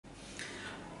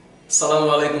সালামু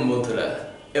আলাইকুম বন্ধুরা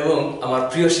এবং আমার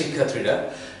প্রিয় শিক্ষার্থীরা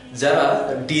যারা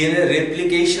ডিএনএ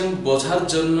রেপ্লিকেশন বোঝার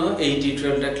জন্য এই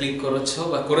টিউটোরিয়ালটা ক্লিক করেছো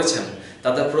বা করেছেন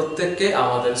তাদের প্রত্যেককে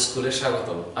আমাদের স্কুলে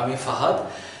স্বাগতম। আমি ফাহাদ।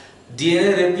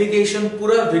 ডিএনএ রেপ্লিকেশন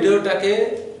পুরো ভিডিওটাকে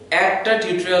একটা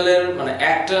টিউটোরিয়ালের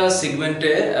একটা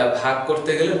সেগমেন্টে ভাগ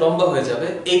করতে গেলে লম্বা হয়ে যাবে,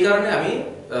 এই কারণে আমি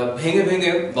ভেঙে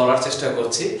ভেঙে বলার চেষ্টা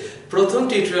করছি। প্রথম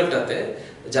টিউটোরিয়ালটাতে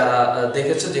যারা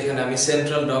দেখেছো, যেখানে আমি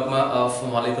সেন্ট্রাল ডগমা অফ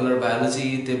মলিকুলার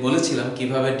বায়োলজিতে বলেছিলাম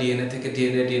কিভাবে ডিএনএ থেকে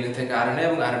ডিএনএ থেকে আরএনএ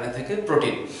এবং আরএনএ থেকে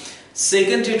প্রোটিন।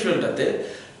 সেকেন্ড টিউটোরিয়ালটাতে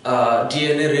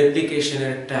ডিএনএ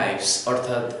রেপ্লিকেশনের টাইপস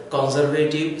অর্থাৎ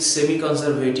কনজারভেটিভ, সেমি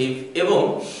কনজারভেটিভ এবং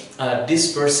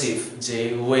ডিসপারসিভ যে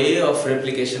ওয়ে অফ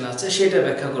রেপ্লিকেশন আছে সেটা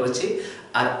ব্যাখ্যা করেছি।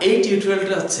 আর এই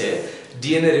টিউটোরিয়ালটা হচ্ছে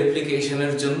ডিএনএ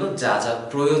রেপ্লিকেশনের জন্য যা যা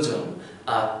প্রয়োজন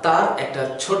তার একটা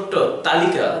ছোট্ট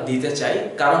তালিকা দিতে চাই,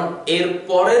 কারণ এর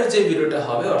পরের যে ভিডিওটা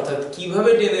হবে অর্থাৎ কিভাবে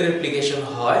ডিএনএ রেপ্লিকেশন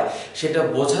হয় সেটা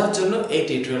বোঝার জন্য এই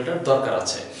টিউটোরিয়ালটার দরকার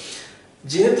আছে।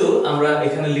 যেহেতু আমরা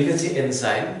এখানে লিখেছি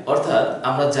এনজাইম, অর্থাৎ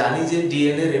আমরা জানি যে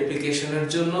ডিএনএ রেপ্লিকেশনের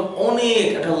জন্য অনেক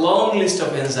একটা লং লিস্ট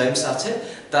অফ এনজাইমস আছে।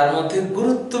 তার মধ্যে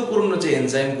গুরুত্বপূর্ণ যে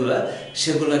এনজাইমগুলো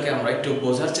সেগুলোকে আমরা একটু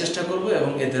বোঝার চেষ্টা করব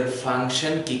এবং এদের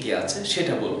ফাংশন কি কি আছে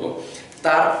সেটা বলবো।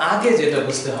 তার আগে যেটা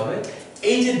বুঝতে হবে,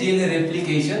 এই যে ডিএনএ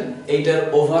রেপ্লিকেশন এইটার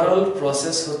ওভারঅল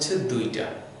প্রসেস হচ্ছে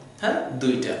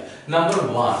দুইটা। নাম্বার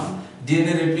 1,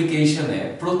 ডিএনএ রেপ্লিকেশনে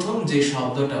প্রথম যে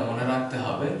শব্দটা মনে রাখতে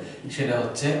হবে সেটা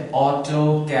হচ্ছে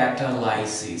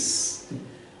অটোক্যাটালাইসিস।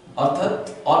 অর্থাৎ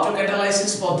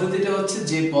অটোক্যাটালাইসিস পদ্ধতিটা হচ্ছে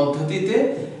যে পদ্ধতিতে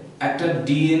একটা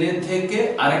ডিএনএ থেকে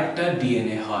আরেকটা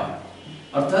ডিএনএ হয়,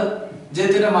 অর্থাৎ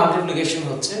যেহেতু এটা মাল্টিপ্লিকেশন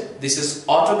হচ্ছে, দিস ইজ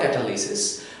অটোক্যাটালাইসিস।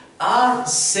 আর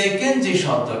সেকেন্ড যে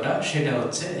শব্দটা সেটা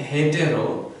হচ্ছে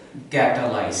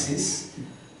হেটেরোক্যাটালাইসিস।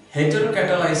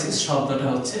 হেটেরোক্যাটালাইসিস শব্দটা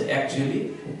হচ্ছে অ্যাকচুয়ালি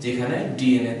যেখানে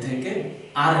ডিএনএ থেকে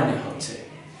আরএনএ হচ্ছে।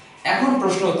 এখন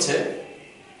প্রশ্ন হচ্ছে,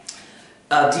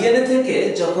 ডিএনএ থেকে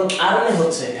যখন আরএনএ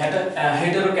হচ্ছে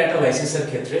হেটেরোক্যাটালাইসিসের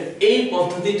ক্ষেত্রে এই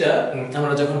পদ্ধতিটা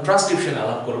আমরা যখন ট্রান্সক্রিপশন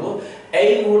আলাপ করব,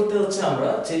 এই মুহূর্তে হচ্ছে আমরা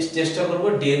চেষ্টা করব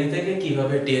ডিএনএ থেকে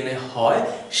কিভাবে ডিএনএ হয়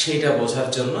সেটা বোঝার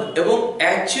জন্য এবং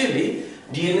অ্যাকচুয়ালি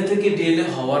ডিএনএ থেকে ডিএনএ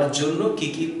হওয়ার জন্য কি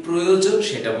কি প্রয়োজন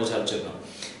সেটা বোঝার জন্য।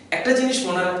 একটা জিনিস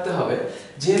মনে রাখতে হবে,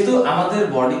 যেহেতু আমাদের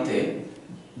বডিতে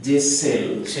যে সেল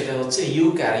সেটা হচ্ছে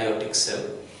ইউক্যারিওটিক সেল,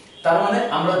 তার মানে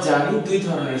আমরা জানি দুই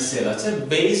ধরনের সেল আছে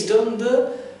based on the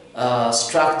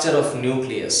structure of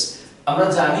nucleus. আমরা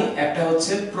জানি একটা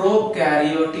হচ্ছে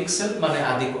প্রোক্যারিওটিক সেল মানে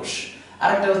আদি কোষ, আর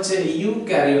একটা হচ্ছে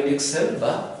ইউক্যারিওটিক সেল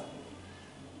বা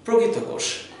প্রকৃত কোষ।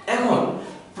 এখন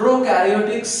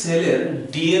প্রোক্যারিওটিক সেলের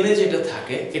ডিএনএ যেটা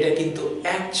থাকে এটা কিন্তু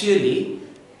অ্যাকচুয়ালি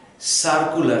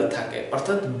সার্কুলার থাকে,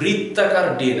 অর্থাৎ বৃত্তাকার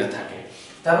ডিএনএ থাকে।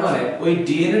 তার মানে ওই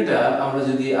ডিএনএটা আমরা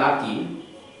যদি আঁকি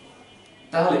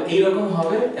তাহলে এইরকম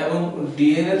হবে এবং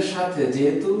ডিএনএ এর সাথে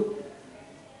যেহেতু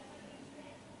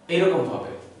এইরকম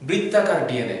হবে বৃত্তাকার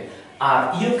ডিএনএ। আর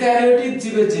ইউক্যারিওটিক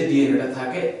জীবের যে ডিএনএটা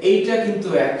থাকে এইটা কিন্তু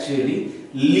অ্যাকচুয়ালি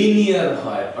লিনিয়ার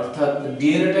হয়, অর্থাৎ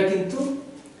ডিএনএটা কিন্তু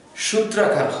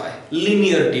সূত্রাকার হয়,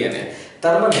 লিনিয়ার ডিএনএ।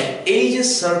 তার মানে এই যে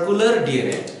সার্কুলার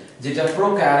ডিএনএ যেটা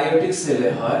প্রোক্যারিওটিক সেলে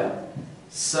হয়,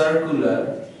 সার্কুলার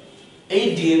এই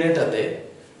ডিএনএটাতে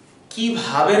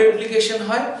কিভাবে রেপ্লিকেশন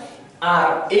হয় আর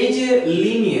এই যে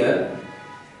লিনিয়ার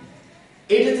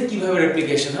এটাতে কিভাবে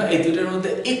রেপ্লিকেশন হয়, এই দুটোর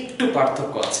মধ্যে একটু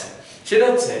পার্থক্য আছে। সেটা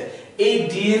হচ্ছে এই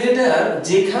ডিএনএটার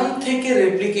যেখান থেকে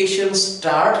রেপ্লিকেশন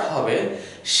স্টার্ট হবে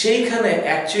সেইখানে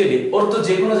অ্যাকচুয়ালি ওর তো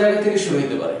যে কোনো জায়গা থেকে শুরু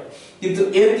হতে পারে, কিন্তু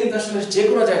এর কিন্তু আসলে যে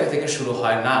কোনো জায়গা থেকে শুরু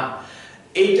হয় না।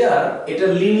 এটা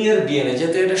লিনিয়ার ডিএনএ,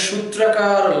 যেহেতু এটা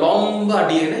সূত্রাকার লম্বা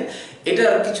ডিএনএ,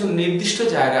 এটার কিছু নির্দিষ্ট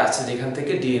জায়গা আছে যেখান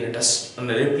থেকে ডিএনএটা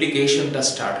রেপ্লিকেশনটা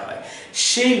স্টার্ট হয়।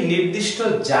 সেই নির্দিষ্ট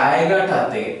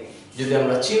জায়গাটাতে যদি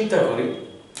আমরা চিন্তা করি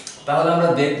তাহলে আমরা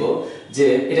দেখব যে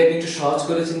এটাকে একটু সহজ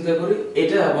করে চিন্তা করি।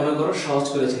 এটা মনে করো সহজ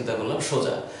করে চিন্তা করলাম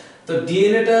সোজা। তো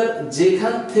ডিএনএটার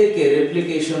যেখান থেকে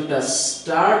রেপ্লিকেশনটা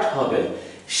স্টার্ট হবে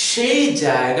সেই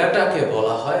জায়গাটাকে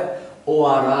বলা হয়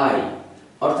ওআরআই,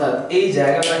 অর্থাৎ এই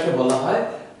জায়গাটাকে বলা হয়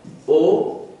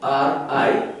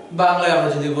ওআরআই। বাংলায় আমরা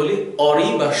যদি বলি অরি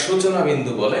বা সূচনা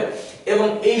বিন্দু বলে। এবং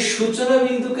এই সূচনা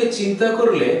বিন্দুকে চিন্তা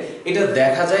করলে এটা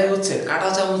দেখা যায় হচ্ছে কাঁটা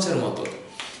চামচের মতো।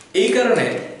 এই কারণে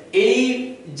এই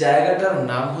জায়গাটার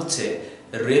নাম হচ্ছে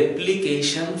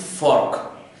রেপ্লিকেশন ফর্ক।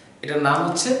 এটার নাম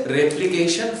হচ্ছে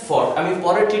রেপ্লিকেশন ফর্ক। আমি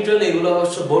পরের টিউটোরিয়ালে এগুলো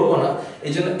অবশ্য বলবো না,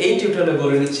 এই জন্য এই টিউটোরিয়ালে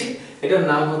বলে নিচ্ছি এটার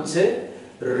নাম হচ্ছে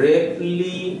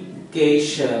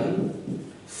রেপ্লিকেশন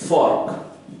ফর্ক।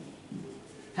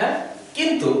 হ্যাঁ,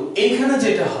 কিন্তু এইখানে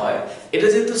যেটা হয়, এটা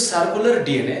যেহেতু সার্কুলার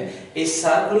ডিএনএ, এই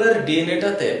সার্কুলার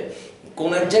ডিএনএটাতে কোন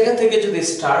এক জায়গা থেকে যদি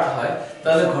স্টার্ট হয়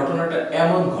তাহলে ঘটনাটা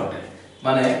এমন ঘটে,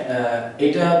 মানে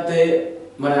এটাতে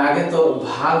মানে আগে তো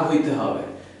ভাগ হইতে হবে,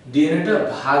 ডিএনএটা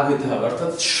ভাগ হইতে হবে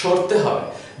অর্থাৎ সরতে হবে।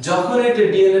 যখন এটা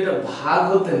ডিএনএটা ভাগ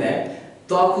হতে নেয়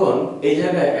তখন এই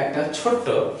জায়গায় একটা ছোট্ট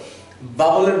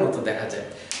বাবলের মতো দেখা যায়।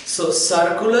 সো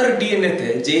সার্কুলার ডিএনএ তে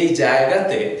যেই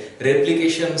জায়গাতে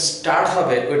রেপ্লিকেশন স্টার্ট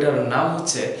হবে ওটার নাম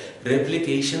হচ্ছে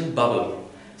রেপ্লিকেশন বাবল।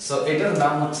 সো এটার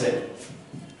নাম হচ্ছে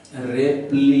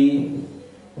রেপ্লিকেশন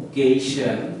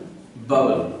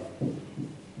বাবল।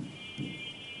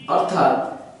 অর্থাৎ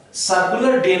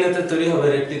সার্কুলার ডিএনএ তে তৈরি হবে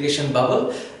রেপ্লিকেশন বাবল,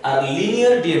 আর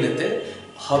লিনিয়ার ডিএনএ তে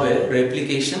হবে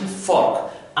রেপ্লিকেশন ফর্ক।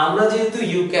 আমরা যেহেতু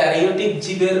ইউক্যারিওটিক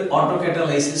জীবের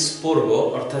অটোক্যাটালাইসিস পড়ব,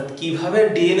 অর্থাৎ কিভাবে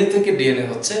ডিএনএ থেকে ডিএনএ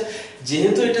হচ্ছে,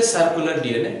 যেহেতু এটা সার্কুলার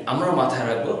ডিএনএ আমরা মাথায়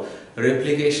রাখবো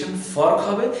রেপ্লিকেশন ফর্ক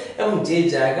হবে, এবং যে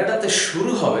জায়গাটাতে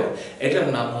শুরু হবে এটার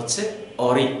নাম হচ্ছে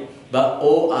অরি বা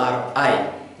ORI,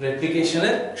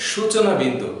 রেপ্লিকেশনের সূচনা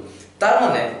বিন্দু। তার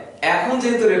মানে এখন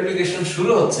যেহেতু রেপ্লিকেশন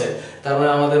শুরু হচ্ছে, তার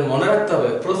মানে আমাদের মনে রাখতে হবে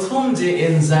প্রথম যে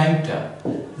এনজাইমটা,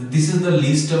 this is the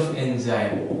list of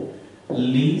enzyme,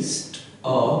 list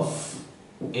of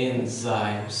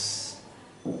enzymes.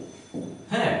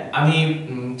 হ্যাঁ, আমি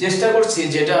চেষ্টা করছি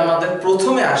যেটা আমাদের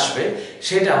প্রথমে আসবে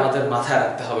সেটা আমাদের মাথায়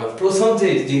রাখতে হবে। প্রথম যে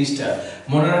জিনিসটা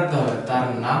মনে রাখতে হবে তার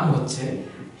নাম হচ্ছে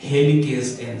হেলিকেজ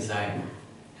এনজাইম।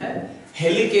 হ্যাঁ,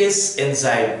 হেলিকেজ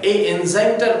এনজাইম, এই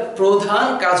এনজাইমটার প্রধান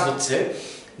কাজ হচ্ছে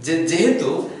যে যেহেতু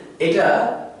এটা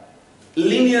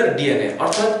লিনিয়ার ডিএনএ,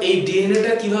 অর্থাৎ এই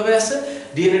ডিএনএটা কিভাবে আছে,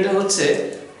 ডিএনএটা হচ্ছে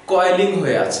কয়েলিং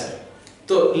হয়ে আছে।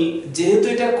 তো যেহেতু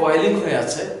এটা কয়েলিং হয়ে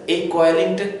আছে, এই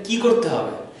কয়েলিংটা কি করতে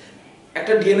হবে,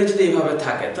 একটা ডিএনএ যদি এইভাবে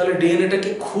থাকে তাহলে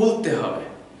ডিএনএটাকে খুলতে হবে।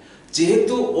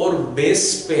 যেহেতু ওর বেস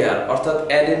পেয়ার অর্থাৎ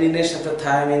অ্যাডেনিনের সাথে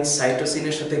থায়ামিন,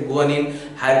 সাইটোসিনের সাথে গুয়ানিন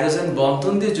হাইড্রোজেন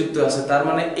বন্ধন দিয়ে যুক্ত আছে, তার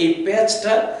মানে এই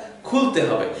প্যাচটা খুলতে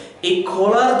হবে। এই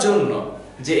খোলার জন্য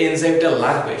যে এনজাইমটা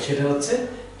লাগবে সেটা হচ্ছে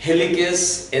হেলিকেজ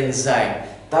এনজাইম।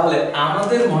 তাহলে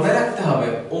আমাদের মনে রাখতে হবে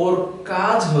ওর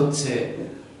কাজ হচ্ছে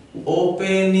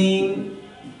ওপেনিং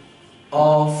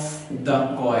অফ দ্য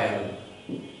কয়েল।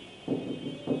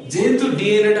 যেহেতু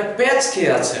ডিএনএটা প্যাচ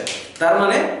খেয়ে আছে, তার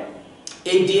মানে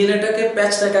এই ডিএনএটাকে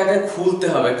প্যাচটাকে আগে খুলতে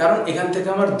হবে, কারণ এখান থেকে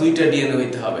আমার দুইটা ডিএনএ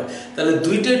হইতে হবে। তাহলে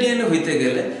দুইটা ডিএনএ হইতে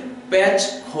গেলে প্যাচ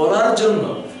খোলার জন্য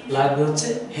লাগবে হচ্ছে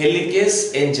হেলিকেজ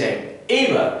এনজাইম।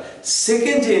 এইবার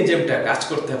সেকেন্ড যে এনজাইমটা কাজ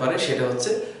করতে পারে সেটা হচ্ছে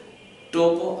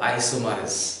টোপো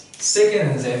আইসোমারেজ। সেকেন্ড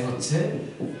এনজাইম হচ্ছে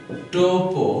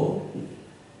টোপো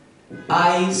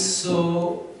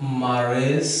আইসোমারেজ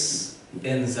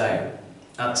এনজাইম।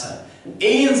 আচ্ছা,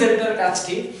 এই এনজাইমটার কাজ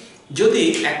কি, যদি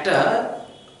একটা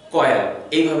কয়েল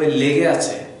এইভাবে লেগে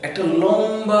আছে, একটা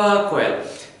লম্বা কয়েল,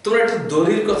 তোমরা একটা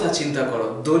দড়ির কথা চিন্তা করো,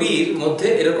 দড়ির মধ্যে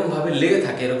এরকম ভাবে লেগে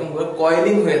থাকে, এরকম ভাবে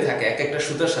কয়েলিং হয়ে থাকে এক একটা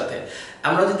সুতার সাথে।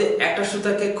 আমরা যদি একটা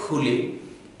সুতাকে খুলি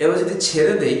এবার যদি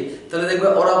ছেড়ে দেই তাহলে দেখবে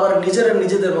ওরা আবার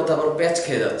নিজেদের মতো আবার প্যাচ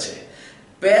খেয়ে যাচ্ছে।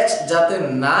 প্যাচ যাতে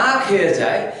না খেয়ে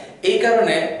যায় এই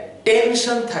কারণে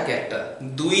টেনশন থাকে, একটা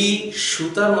দুই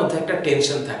সুতার মধ্যে একটা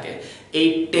টেনশন থাকে। এই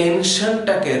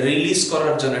টেনশনটাকে রিলিজ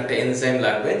করার জন্য একটা এনজাইম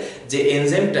লাগবে, যে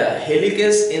এনজাইমটা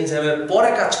হেলিকেজ এনজাইমের পরে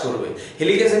কাজ করবে।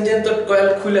 হেলিকেজ এনজাইম তো কয়েল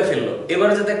খুলে ফেললো, এবার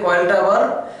যাতে কয়েলটা আবার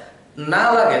না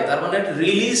লাগে, তার মানে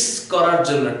রিলিজ করার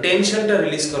জন্য, টেনশনটা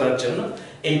রিলিজ করার জন্য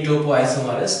এই টোপো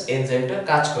আইসোমারেজ এনজাইমটা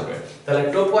কাজ করবে। তাহলে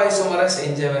টোপো আইসোমারেজ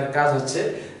এনজাইমের কাজ হচ্ছে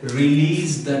release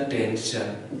the tension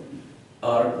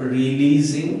or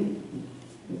releasing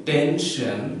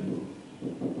tension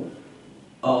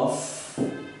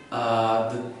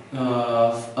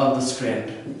of the strand.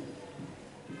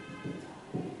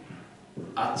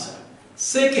 আচ্ছা,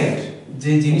 সেকেন্ড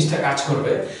যে জিনিসটা কাজ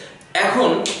করবে, এখন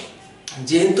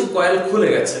যেহেতু কয়েল খুলে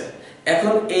গেছে,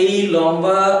 এখন এই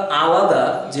লম্বা আলাদা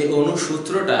যে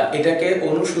অনুসূত্রটা, এটাকে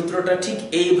অনুসূত্রটা ঠিক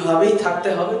এইভাবেই থাকতে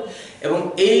হবে, এবং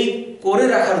এই করে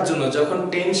রাখার জন্য যখন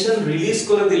টেনশন রিলিজ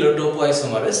করে দিল টোপো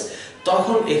আইসোমারেজ,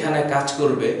 তখন এখানে কাজ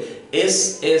করবে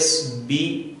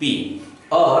SSBP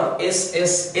or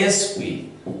SSSP,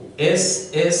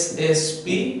 SSSP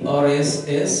or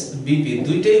SSBP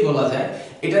দুইটাই বলা যায়।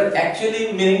 এটার অ্যাকচুয়ালি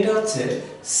মিনিংটা হচ্ছে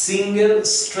সিঙ্গেল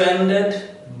স্ট্র্যান্ডেড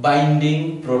বাইন্ডিং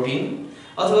প্রোটিন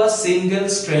অথবা সিঙ্গেল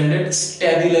স্ট্র্যান্ডেড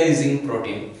স্ট্যাবিলাইজিং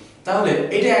প্রোটিন। তাহলে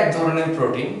এটা এক ধরনের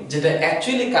প্রোটিন যেটা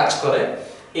অ্যাকচুয়ালি কাজ করে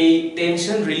এই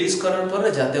টেনশন রিলিজ করার পরে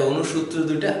যাতে অনুসূত্র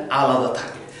দুইটা আলাদা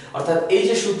থাকে, অর্থাৎ এই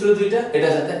যে সূত্র দুইটা এটা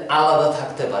যাতে আলাদা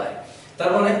থাকতে পারে। তার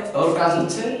মানে ওর কাজ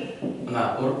হচ্ছে, না,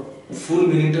 ওর ফুল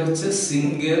মিনিংটা হচ্ছে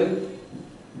single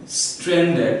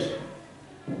stranded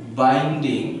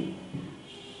binding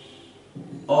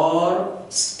or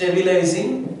stabilising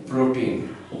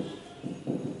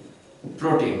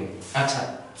protein. আচ্ছা,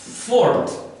 ফোর্থ,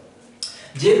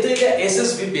 যেহেতু এটা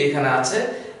SSBP এখানে আছে,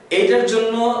 এটার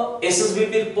জন্য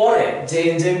SSBP এর পরে যে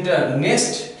এনজাইমটা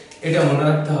নেক্সট এটা মনে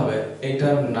রাখতে হবে,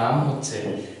 এটার নাম হচ্ছে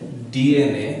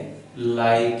ডিএনএ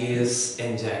লাইগেজ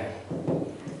এনজাইম।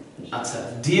 আচ্ছা,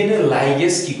 ডিএনএ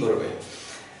লাইগেজ কি করবে?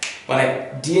 মানে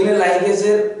ডিএনএ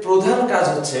লাইগেজের প্রধান কাজ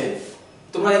হচ্ছে,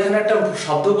 তোমরা এখানে একটা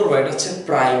শব্দ করবে, এটা হচ্ছে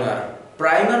প্রাইমার।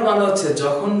 প্রাইমার মানে হচ্ছে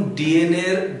যখন ডিএনএ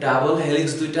এর ডাবল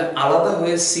হেলিক্স দুইটা আলাদা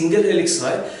হয়ে সিঙ্গেল হেলিক্স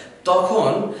হয়,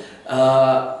 তখন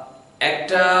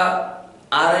একটা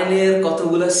আরএনএ এর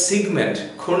কতগুলো সেগমেন্ট,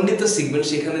 খণ্ডিত সেগমেন্ট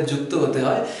সেখানে যুক্ত হতে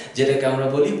হয়, যেটাকে আমরা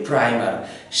বলি প্রাইমার।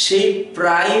 সেই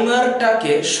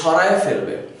প্রাইমারটাকে সরায়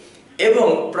ফেলবে এবং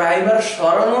প্রাইমার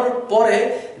সরানোর পরে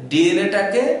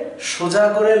ডিএনএটাকে সোজা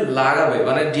করে লাগাবে,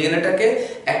 মানে ডিএনএটাকে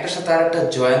একটার সাথে আরেকটা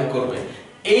জয়েন করবে।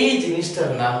 এই জিনিসটার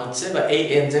নাম হচ্ছে, বা এই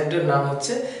এনজাইমটার নাম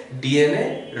হচ্ছে ডিএনএ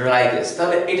লাইগেজ।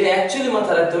 তাহলে এটা অ্যাকচুয়ালি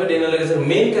মাথায় রাখতে হবে, ডিএনএ লাইগেজের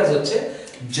মেইন কাজ হচ্ছে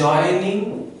জয়েনিং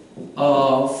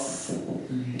অফ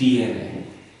ডিএনএ।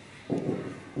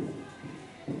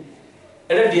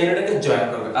 এটা ডিএনএটাকে জয়েন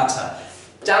করবে। আচ্ছা,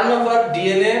 4 নম্বর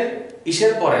ডিএনএ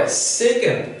ইসের পরে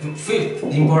সেকেন্ড ফিফথ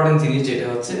ইম্পর্টেন্ট জিনিস যেটা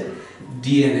হচ্ছে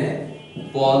ডিএনএ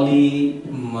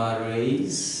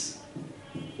পলিমারেজ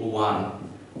 1।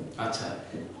 আচ্ছা,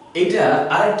 এটা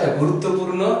আরেকটা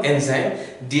গুরুত্বপূর্ণ এনজাইম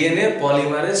ডিএনএ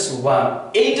পলিমারেজ 1।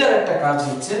 এইটার একটা কাজ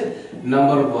হচ্ছে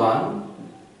নাম্বার 1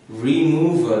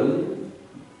 রিমুভাল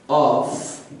অফ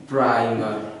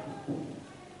প্রাইমার।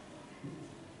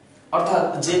 অর্থাৎ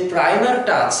যে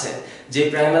প্রাইমারটা আছে, যে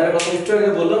প্রাইমারের কথা একটু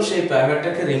আগে বললাম, সেই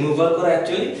প্রাইমারটাকে রিমুভাল করা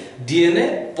অ্যাকচুয়ালি ডিএনএ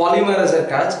পলিমারেজের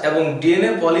কাজ। এবং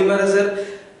ডিএনএ পলিমারেজের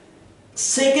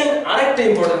সেকেন্ড আরেকটা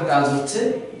ইম্পর্টেন্ট কাজ হচ্ছে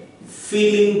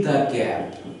filling the gap.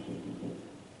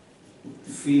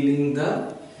 Filling the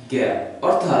gap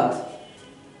অর্থাৎ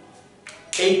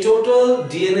এই টোটাল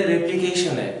ডিএনএ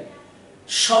রেপ্লিকেশনে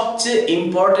সবচেয়ে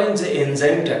ইম্পর্টেন্ট যে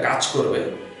এনজাইমটা কাজ করবে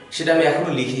সেটা আমি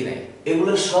এখনো লিখি নাই,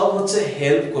 এগুলো সব হচ্ছে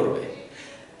হেল্প করবে।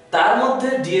 তার মধ্যে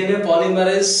ডিএনএ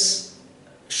পলিমারেজ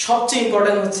সবচেয়ে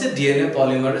ইম্পর্টেন্ট হচ্ছে ডিএনএ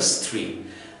পলিমারেজ 3।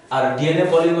 আর ডিএনএ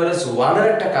পলিমারেজ 1 এর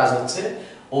একটা কাজ হচ্ছে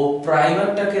ও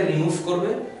প্রাইমারটাকে রিমুভ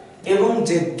করবে এবং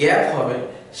যে গ্যাপ হবে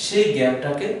সেই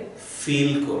গ্যাপটাকে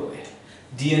ফিল করবে।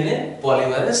 DNA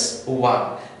polymerase 1।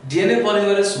 ডিএনএ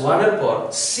পলিমারেজ 1 এর পর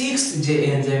 6th যে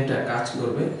এনজাইমটা কাজ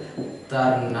করবে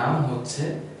তার নাম হচ্ছে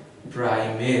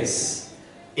প্রাইমেজ।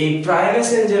 এই প্রাইমেজ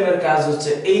এনজাইমের কাজ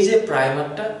হচ্ছে এই যে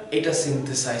প্রাইমারটা এটা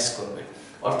সিনথেসাইজ করবে,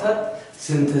 অর্থাৎ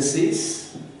সিনথেসিস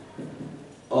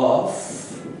অফ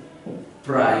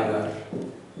প্রাইমার।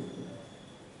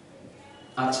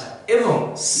 আচ্ছা, এবং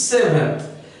 7th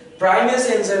প্রাইমেজ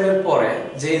এনজাইমের পরে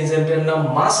যে এনজাইমটার নাম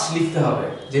মাস্ট লিখতে হবে,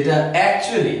 যেটা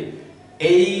অ্যাকচুয়ালি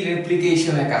এই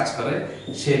রেপ্লিকেশনে কাজ করে,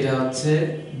 সেটা হচ্ছে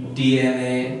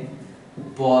DNA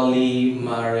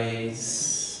polymerase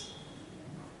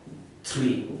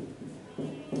 3.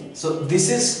 So this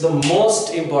is the most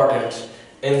important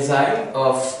enzyme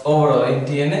of overall in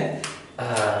DNA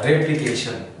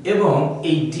replication. এবং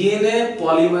এই ডিএনএ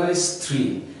পলিমারেজ 3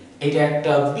 এটা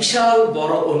একটা বিশাল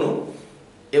বড় অণু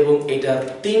এবং এটার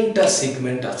 3টা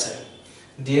সেগমেন্ট আছে।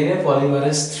 ডিএনএ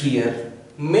পলিমারেজ 3 এর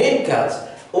মেইন কাজ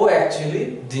ও অ্যাকচুয়ালি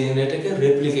ডিএনএটাকে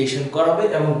রেপ্লিকেশন করাবে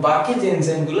এবং বাকি যে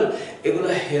এনজাইমগুলো এগুলো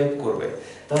হেল্প করবে।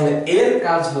 তাহলে এর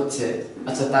কাজ হচ্ছে,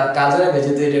 আচ্ছা তার কাজের আগে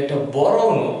যেহেতু এটা একটা বড়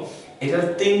অণু, এটার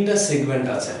 3টা সেগমেন্ট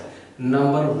আছে।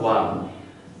 Number 1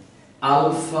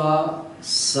 alpha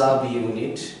sub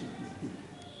unit,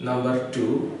 number 2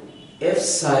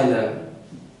 epsilon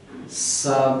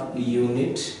sub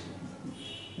unit,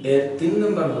 এর 3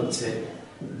 নম্বর হচ্ছে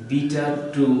বিটা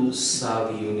 2 সাব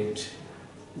ইউনিট।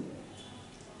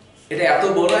 এটা এত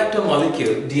বড় একটা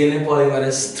মলিকিউল ডিএনএ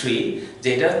পলিমারেজ 3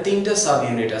 যেটার 3টা সাব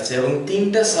ইউনিট আছে এবং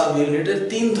 3টা সাব ইউনিটের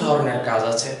 3 ধরনের কাজ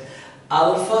আছে।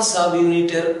 আলফা সাব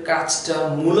ইউনিটের কাজটা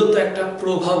মূলত একটা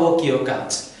প্রভাবকীয় কাজ,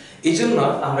 এইজন্য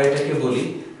আমরা এটাকে বলি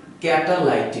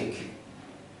ক্যাটালাইটিক।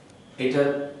 এটার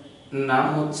নাম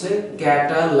হচ্ছে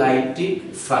catalytic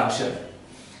function.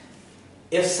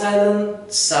 Epsilon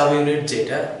sub unit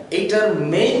যেটা, এটার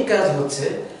মেইন কাজ হচ্ছে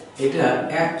এটা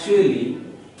অ্যাকচুয়ালি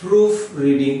প্রুফ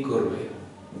রিডিং করবে।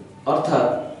 অর্থাৎ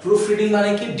প্রুফ রিডিং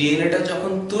মানে কি, ডিএনএটা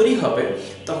যখন তৈরি হবে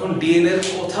তখন ডিএনএর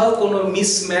কোথাও কোনো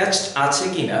মিসম্যাচ আছে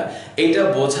কিনা এটা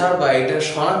বোঝার বা এটা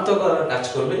শনাক্ত করার কাজ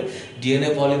করবে ডিএনএ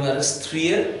পলিমারেজ 3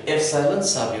 এর এপসাইলন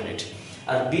সাব ইউনিট।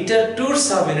 আর বিটা 2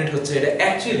 সাব ইউনিট হচ্ছে এটা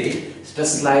অ্যাকচুয়ালি এটা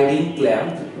স্লাইডিং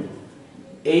ক্ল্যাম্প।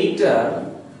 এইটার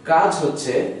কাজ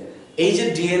হচ্ছে এই যে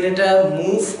ডিএনএটা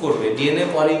মুভ করবে, ডিএনএ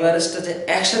পলিমারেজটা যে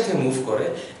একসাথে মুভ করে,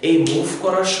 এই মুভ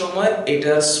করার সময়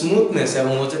এটার স্মুথনেস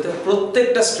এবং যাতে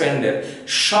প্রত্যেকটা স্ট্র্যান্ডের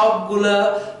সবগুলা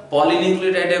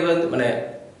পলিনিউক্লিওটাইড মানে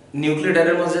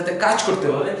নিউক্লিওটাইডের মধ্যে যাতে কাজ করতে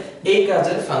পারে, এই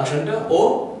কাজের ফাংশনটা ও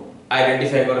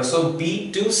আইডেন্টিফাই করে। So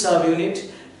B2 sub unit,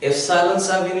 epsilon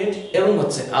sub unit এবং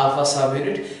হচ্ছে আলফা সাব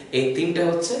ইউনিট, এই তিনটা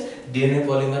হচ্ছে ডিএনএ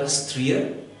পলিমারেজ 3 এর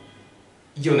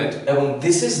ইউনিট, এবং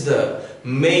this is the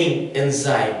main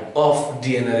enzyme of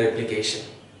DNA replication.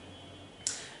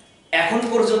 এখন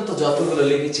পর্যন্ত যতগুলো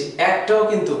লিখেছি একটাও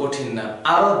কিন্তু কঠিন না,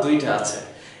 আরো দুইটা আছে।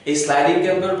 এই স্লাইডিং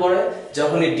গ্যাপের পরে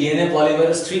যখন এই ডিএনএ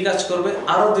পলিমারেজ 3 কাজ করবে,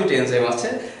 আরো দুইটা এনজাইম আছে।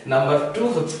 নাম্বার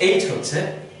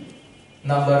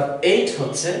 8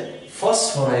 হচ্ছে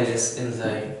ফসফোরাইলেস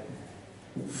এনজাইম,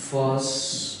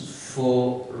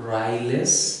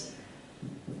 ফসফোরাইলেস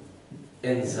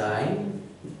এনজাইম,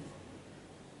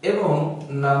 এবং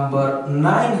নাম্বার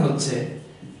 9 হচ্ছে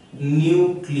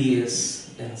নিউক্লিয়াস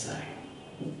এনজাইম।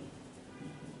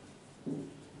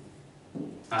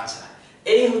 আচ্ছা,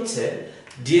 এই হচ্ছে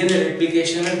ডিএনএ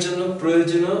রেপ্লিকেশনের জন্য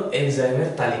প্রয়োজনীয় এনজাইমের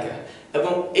তালিকা,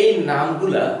 এবং এই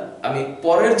নামগুলা আমি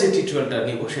পরের যে টিউটোরিয়ালটা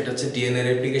নিব সেটা হচ্ছে ডিএনএ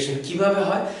রেপ্লিকেশন কিভাবে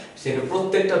হয়, সেটা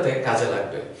প্রত্যেকটাতে কাজে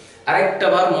লাগবে। আরেকটা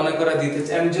বার মনে করা দিতে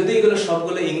চাই, আমি যদি এগুলো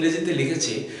সবগুলো ইংরেজিতে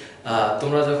লিখেছি,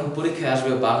 তোমরা যখন পরীক্ষায়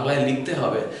আসবে বাংলায় লিখতে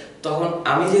হবে, তখন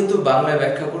আমি যেহেতু বাংলায়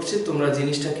ব্যাখ্যা করছি, তোমরা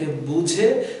জিনিসটাকে বুঝে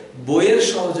বইয়ের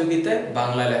সহযোগিতায়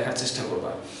বাংলায় লেখার চেষ্টা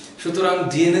করবা। সুতরাং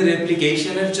ডিএনএ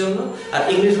রেপ্লিকেশনের জন্য, আর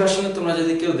ইংলিশ ভার্সনে তোমরা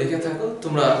যদি কেউ দেখে থাকো,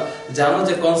 তোমরা জানো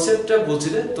যে কনসেপ্টটা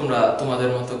বুঝলে তোমরা তোমাদের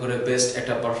মতো করে বেস্ট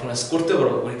একটা পারফরম্যান্স করতে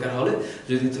পারো পরীক্ষার হলে,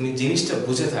 যদি তুমি জিনিসটা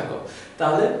বুঝে থাকো।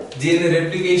 তাহলে ডিএনএ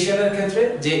রেপ্লিকেশনের ক্ষেত্রে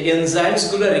যে এনজাইমস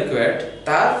গুলো রিকোয়ার্ড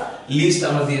তার লিস্ট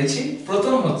আমরা দিয়েছি।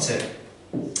 প্রথম হচ্ছে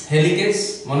হেলিকেজ,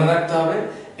 মনে রাখতে হবে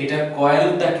এটা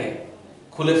কয়েলটাকে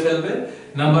খুলে ফেলবে।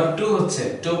 নাম্বার 2 হচ্ছে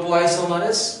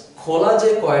টোপোআইসোমারেস, খোলা যে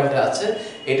কয়েলটা আছে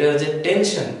এটার যে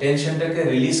টেনশনটাকে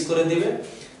রিলিজ করে দিবে।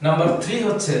 নাম্বার 3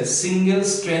 হচ্ছে সিঙ্গেল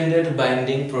স্ট্র্যান্ডেড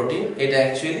বাইন্ডিং প্রোটিন, এটা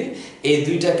অ্যাকচুয়ালি এই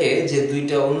দুইটাকে, যে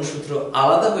দুইটা অনুসূত্র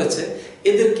আলাদা হয়েছে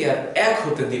এদেরকে আর এক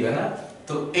হতে দিবে না,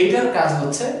 তো এইটার কাজ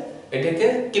হচ্ছে এটাকে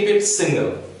কিপ ইট সিঙ্গেল।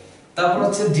 তারপর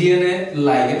হচ্ছে ডিএনএ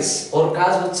লাইগেজ, ওর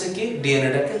কাজ হচ্ছে কি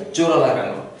ডিএনএটাকে জোড়া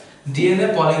লাগানো। ডিএনএ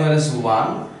পলিমারেজ 1,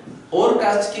 ওর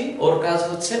কাজ কি, ওর কাজ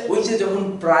হচ্ছে ওই যে যখন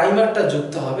প্রাইমারটা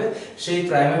যুক্ত হবে সেই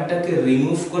প্রাইমারটাকে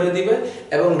রিমুভ করে দিবে,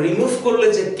 এবং রিমুভ করলে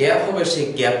যে গ্যাপ হবে সেই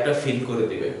গ্যাপটা ফিল করে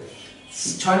দিবে।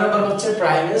 6 নাম্বার হচ্ছে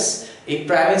প্রাইমেস, এই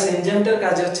প্রাইমেস এনজাইমটার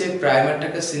কাজ হচ্ছে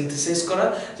প্রাইমারটাকে সিনথেসাইজ করা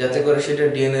যাতে করে সেটা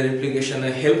ডিএনএ রেপ্লিকেশনে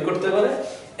হেল্প করতে পারে।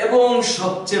 এবং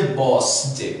সবচেয়ে বস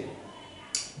যে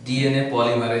ডিএনএ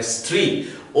পলিমারেজ 3,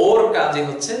 ওর কাজই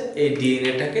হচ্ছে এই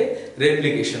ডিএনএটাকে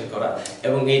রেপ্লিকেশন করা,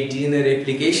 এবং এই ডিএনএ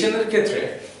রেপ্লিকেশনের ক্ষেত্রে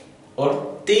ওর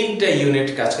 3টা ইউনিট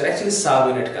কাজ করে, অ্যাকচুয়ালি সাব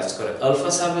ইউনিট কাজ করে,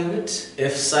 alpha sub unit,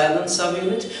 epsilon sub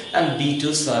unit and B2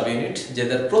 sub unit,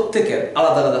 যাদের প্রত্যেকের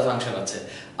আলাদা আলাদা ফাংশন আছে।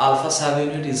 Alpha sub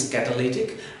unit is catalytic,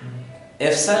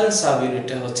 epsilon sub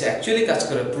ইউনিটটা হচ্ছে অ্যাকচুয়ালি কাজ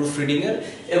করে প্রুফ রিডিং এর,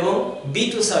 এবং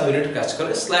বি2 সাব ইউনিট কাজ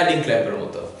করে স্লাইডিং ক্ল্যাম্পের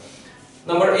মতো।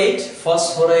 নাম্বার 8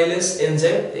 ফসফোরাইলেস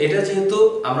এনজাইম, এটা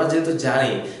আমরা যেহেতু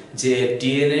জানি যে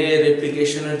ডিএনএ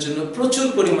রেপ্লিকেশনের জন্য প্রচুর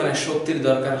পরিমাণে শক্তির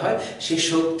দরকার হয়, সেই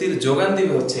শক্তির যোগান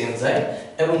দিবে হচ্ছে এনজাইম,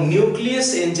 এবং নিউক্লিয়াস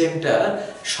এনজাইমটা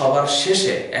সবার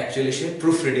শেষে অ্যাকচুয়ালি সে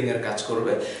প্রুফ রিডিং এর কাজ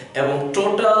করবে, এবং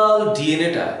টোটাল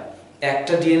ডিএনএটা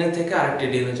একটা ডিএনএ থেকে আরেকটা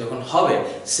ডিএনএ যখন হবে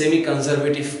সেমি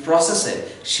কনজারভেটিভ প্রসেসে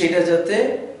সেটা যাতে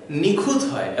নিখুঁত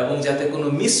হয় এবং যাতে কোনো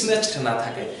মিসম্যাচ না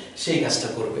থাকে সেই কাজটা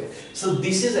করবে। So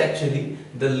this is actually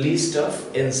the list of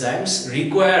enzymes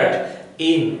required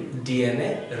in DNA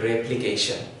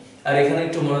replication. আর এখানে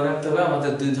একটু মনে রাখতে হবে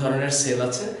আমাদের দুই ধরনের সেল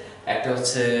আছে, একটা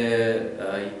হচ্ছে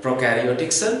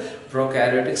প্রোক্যারিওটিক সেল।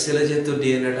 প্রোক্যারিওটিক সেলে যেহেতু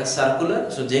ডিএনএটা সার্কুলার,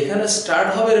 সো যেখানে স্টার্ট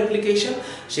হবে রেপ্লিকেশন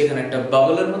সেখানে একটা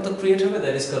বাবলের মতো ক্রিয়েট হবে,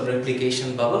 that is called replication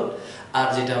bubble. আর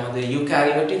যেটা আমাদের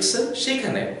ইউক্যারিওটিক সেল,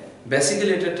 সেখানে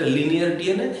বেসিক্যালি এটা একটা লিনিয়ার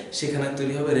ডিএনএ, সেখানে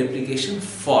তৈরি হবে রেপ্লিকেশন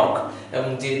ফর্ক, এবং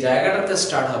যে জায়গাটাতে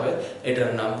স্টার্ট হবে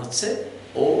এটার নাম হচ্ছে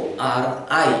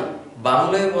ORI,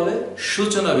 বাংলায় বলে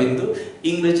সূচনা বিন্দু,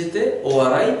 ইংরেজিতে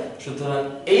ORI। সুতরাং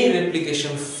এই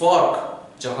রেপ্লিকেশন ফর্ক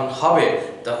যখন হবে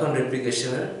তখন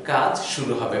রেপ্লিকেশনের কাজ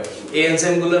শুরু হবে। এই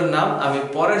এনজাইমগুলোর নাম আমি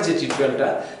পরের যে টিউটোরিয়ালটা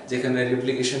যেখানে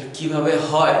রেপ্লিকেশন কিভাবে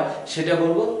হয় সেটা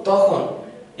বলবো, তখন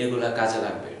এগুলা কাজে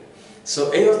লাগবে। সো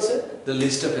এই হচ্ছে দ্য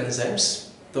লিস্ট অফ এনজাইমস।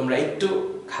 তোমরা একটু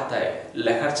খাতায়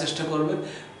লেখার চেষ্টা করবে,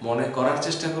 মনে করার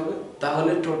চেষ্টা করবে,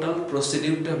 তাহলে টোটাল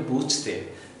প্রসিডিউরটা বুঝতে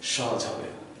সহজ হবে।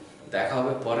 দেখা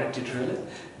হবে পরের টিউটোরিয়ালে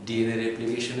ডিএনএ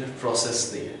রেপ্লিকেশনের প্রসেস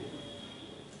নিয়ে।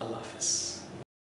 আল্লাহ হাফেজ।